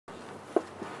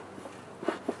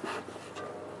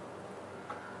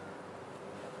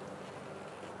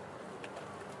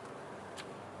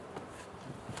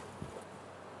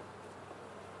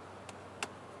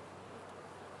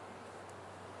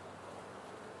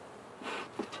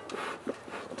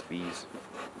bees.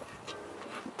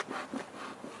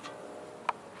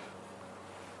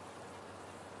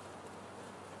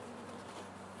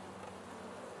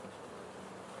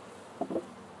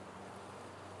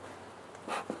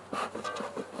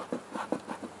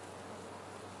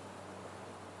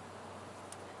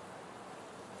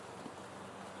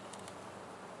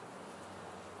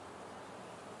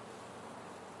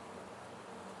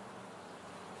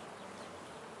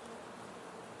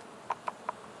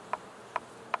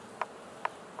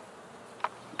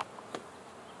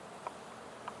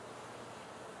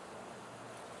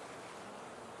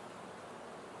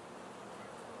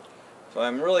 So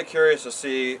I'm really curious to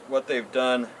see what they've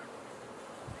done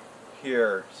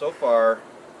here. So far,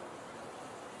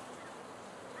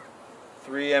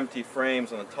 3 empty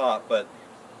frames on the top, but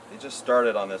they just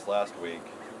started on this last week.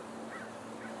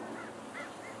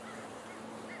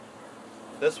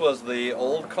 This was the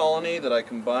old colony that I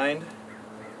combined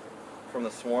from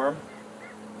the swarm.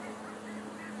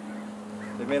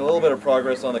 They've made a little bit of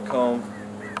progress on the comb.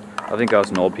 I think that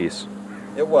was an old piece.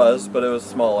 It was, but it was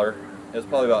smaller. It was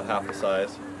probably about half the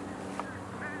size.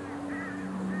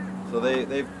 So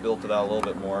they've built it out a little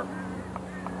bit more.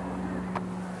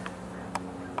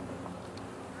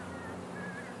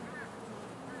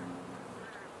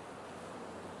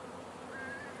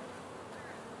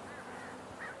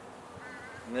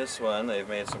 And this one they've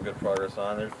made some good progress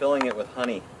on. They're filling it with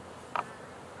honey.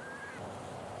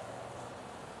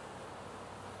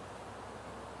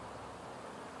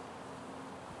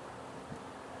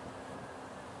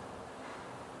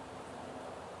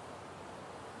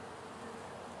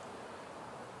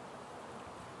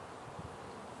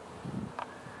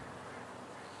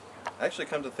 Actually,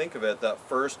 come to think of it, that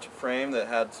first frame that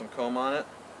had some comb on it,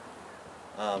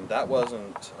 that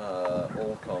wasn't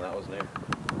old comb, that was new.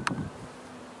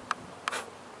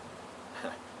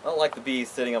 I don't like the bees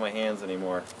sitting on my hands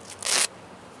anymore.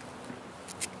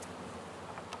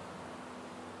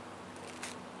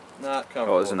 Not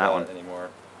comfortable isn't with that one anymore.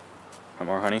 Want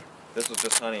more honey? This was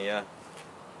just honey, yeah.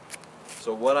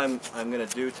 So what I'm going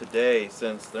to do today,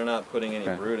 since they're not putting any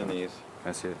brood in these,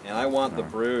 I see it. and I want the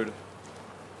brood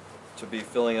to be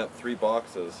filling up 3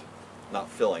 boxes. Not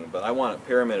filling, but I want it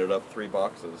pyramided up 3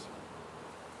 boxes.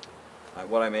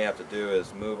 What I may have to do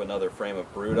is move another frame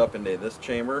of brood up into this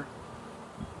chamber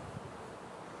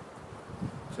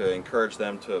to encourage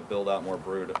them to build out more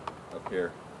brood up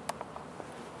here.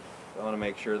 I want to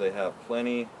make sure they have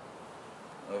plenty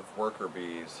of worker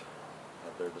bees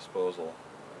at their disposal.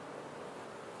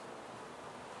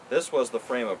 This was the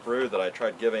frame of brood that I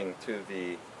tried giving to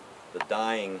the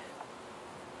dying.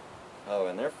 Oh,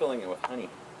 and they're filling it with honey.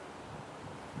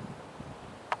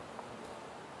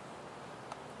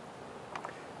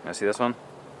 Can I see this one?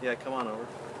 Yeah, come on over.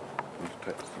 Let's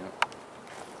put this thing up.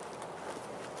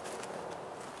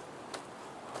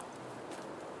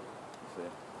 See,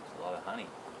 there's a lot of honey.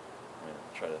 I'm gonna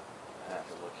try to have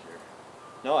a look here.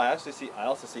 No, I also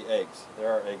see eggs.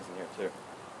 There are eggs in here too. You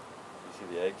see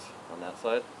the eggs on that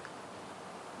side?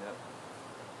 Yep.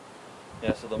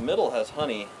 Yeah, so the middle has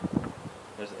honey.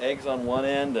 There's eggs on one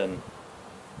end and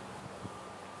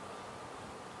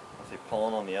I see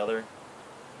pollen on the other.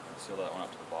 Seal that one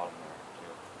up to the bottom there,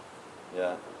 too.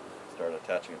 Yeah, start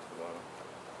attaching it to the bottom.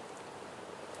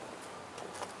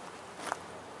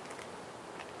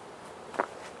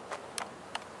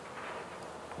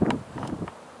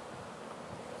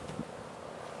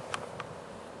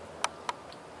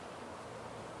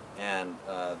 And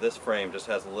this frame just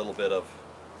has a little bit of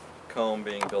comb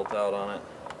being built out on it.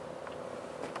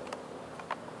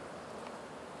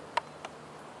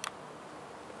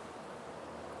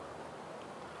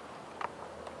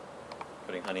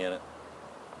 Putting honey in it.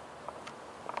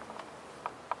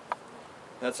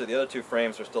 That's it. The other 2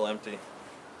 frames are still empty.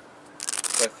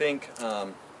 So I think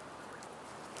I'm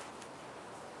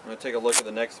going to take a look at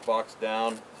the next box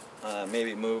down.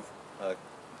 Maybe move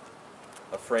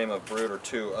a frame of brood or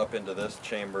 2 up into this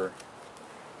chamber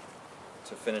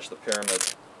to finish the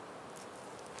pyramid.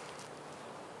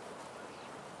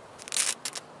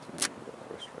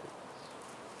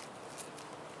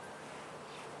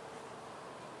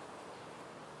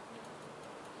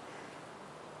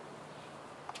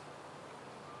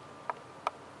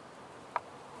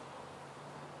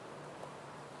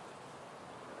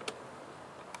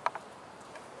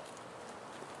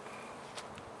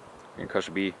 You can crush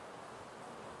a bee.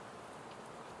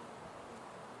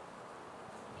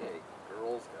 Okay,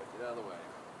 girls, gotta get out of the way.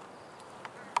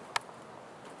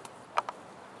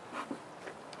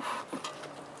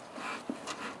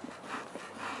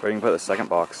 Where you can put the second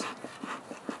box?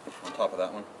 On top of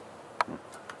that one.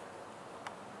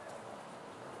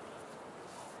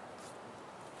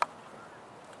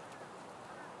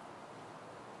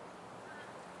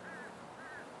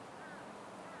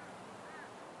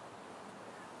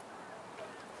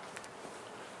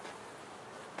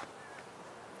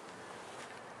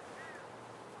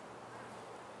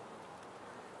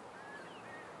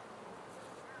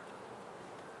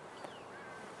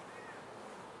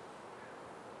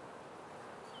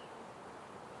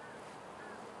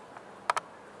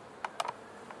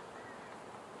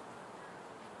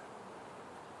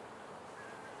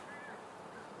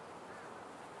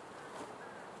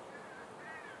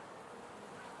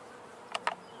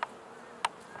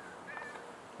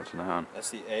 What's in that one? I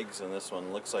see eggs in this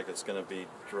one. Looks like it's going to be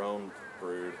drone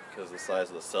brood because the size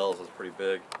of the cells is pretty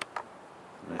big.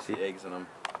 And I see eggs in them.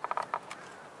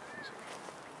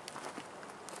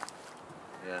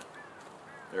 Yeah,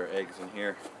 there are eggs in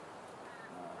here.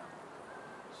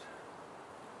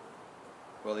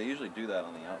 Well, they usually do that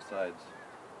on the outsides.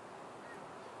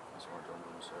 That's more drone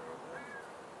broods there right there.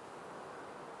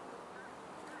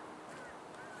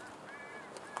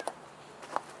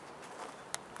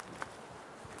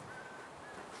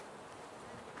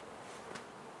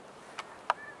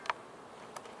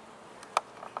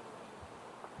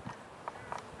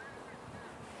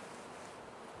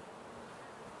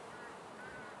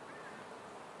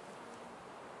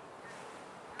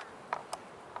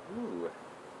 Ooh.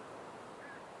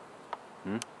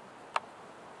 Hmm?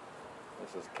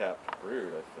 This is capped brood,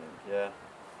 I think. Yeah.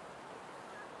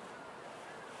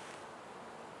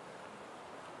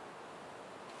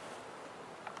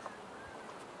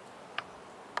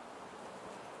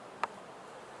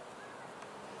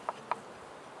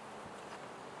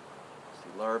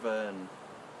 See larvae and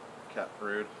capped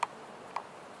brood.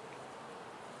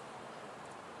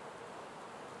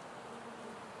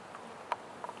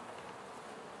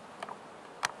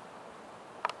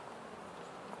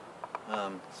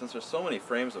 Since there's so many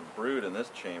frames of brood in this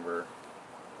chamber,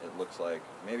 it looks like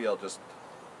maybe I'll just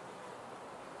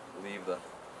leave the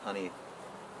honey,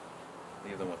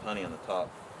 leave them with honey on the top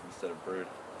instead of brood.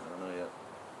 I don't know yet.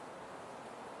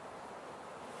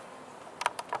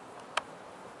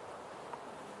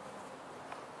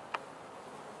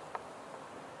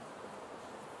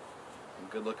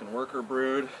 Good looking worker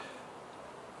brood.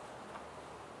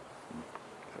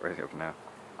 Right here now.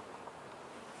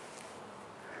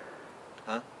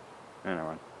 Huh? No, never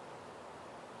mind.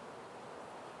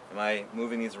 Am I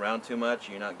moving these around too much?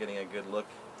 You're not getting a good look?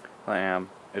 I am.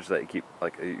 It's that you keep,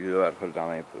 like, you go out, put it down,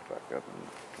 then you put it back up, and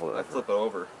hold it I over. flip it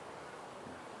over.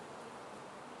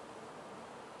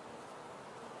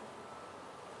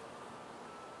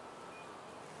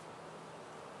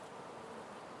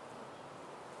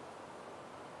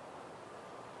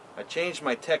 I changed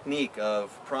my technique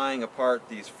of prying apart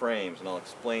these frames, and I'll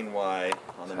explain why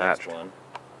on the next Hatched. one.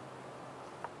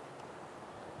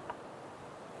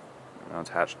 No, it's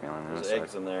hatched feeling on There's this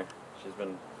eggs side. in there. She's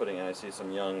been putting, I see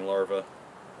some young larvae.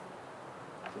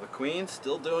 So the queen's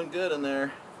still doing good in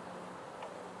there.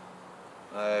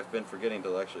 I've been forgetting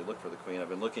to actually look for the queen. I've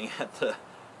been looking at the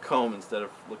comb instead of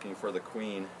looking for the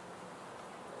queen.